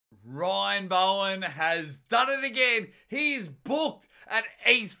Ryan Bowen has done it again. He's booked at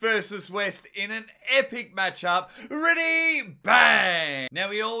East versus West in an epic matchup. Ready, bang! Now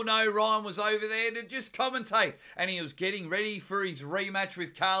we all know Ryan was over there to just commentate, and he was getting ready for his rematch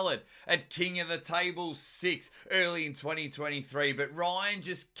with Khaled at King of the Table 6 early in 2023. But Ryan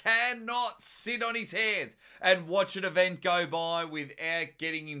just cannot sit on his hands and watch an event go by without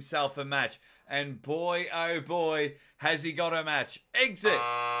getting himself a match. And boy, oh boy, has he got a match. Exit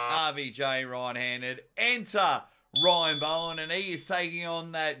RVJ right-handed. Enter Ryan Bowen, and he is taking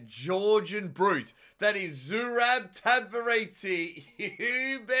on that Georgian brute. That is Zurab Tavvariti.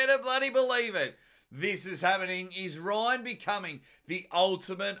 You better bloody believe it. This is happening. Is Ryan becoming the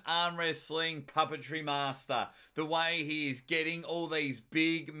ultimate arm wrestling puppetry master? The way he is getting all these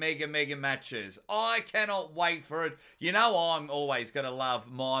big, mega matches. I cannot wait for it. You know I'm always going to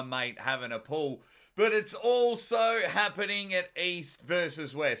love my mate having a pull. But it's also happening at East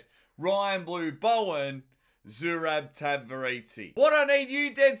versus West. Ryan Blue Bowen, Zurab Tavvariti. What I need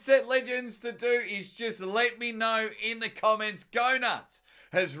you Dead Set Legends to do is just let me know in the comments. Go nuts.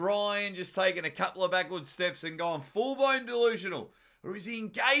 Has Ryan just taken a couple of backward steps and gone full-blown delusional? Or is he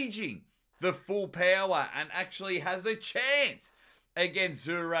engaging the full power and actually has a chance against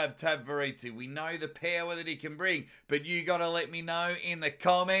Zurab Tavvariti? We know the power that he can bring, but you got to let me know in the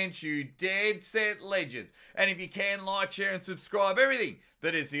comments, you Dead Set Legends. And if you can, like, share, and subscribe. Everything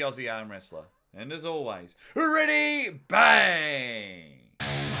that is the Aussie Arm Wrestler. And as always, ready, bang!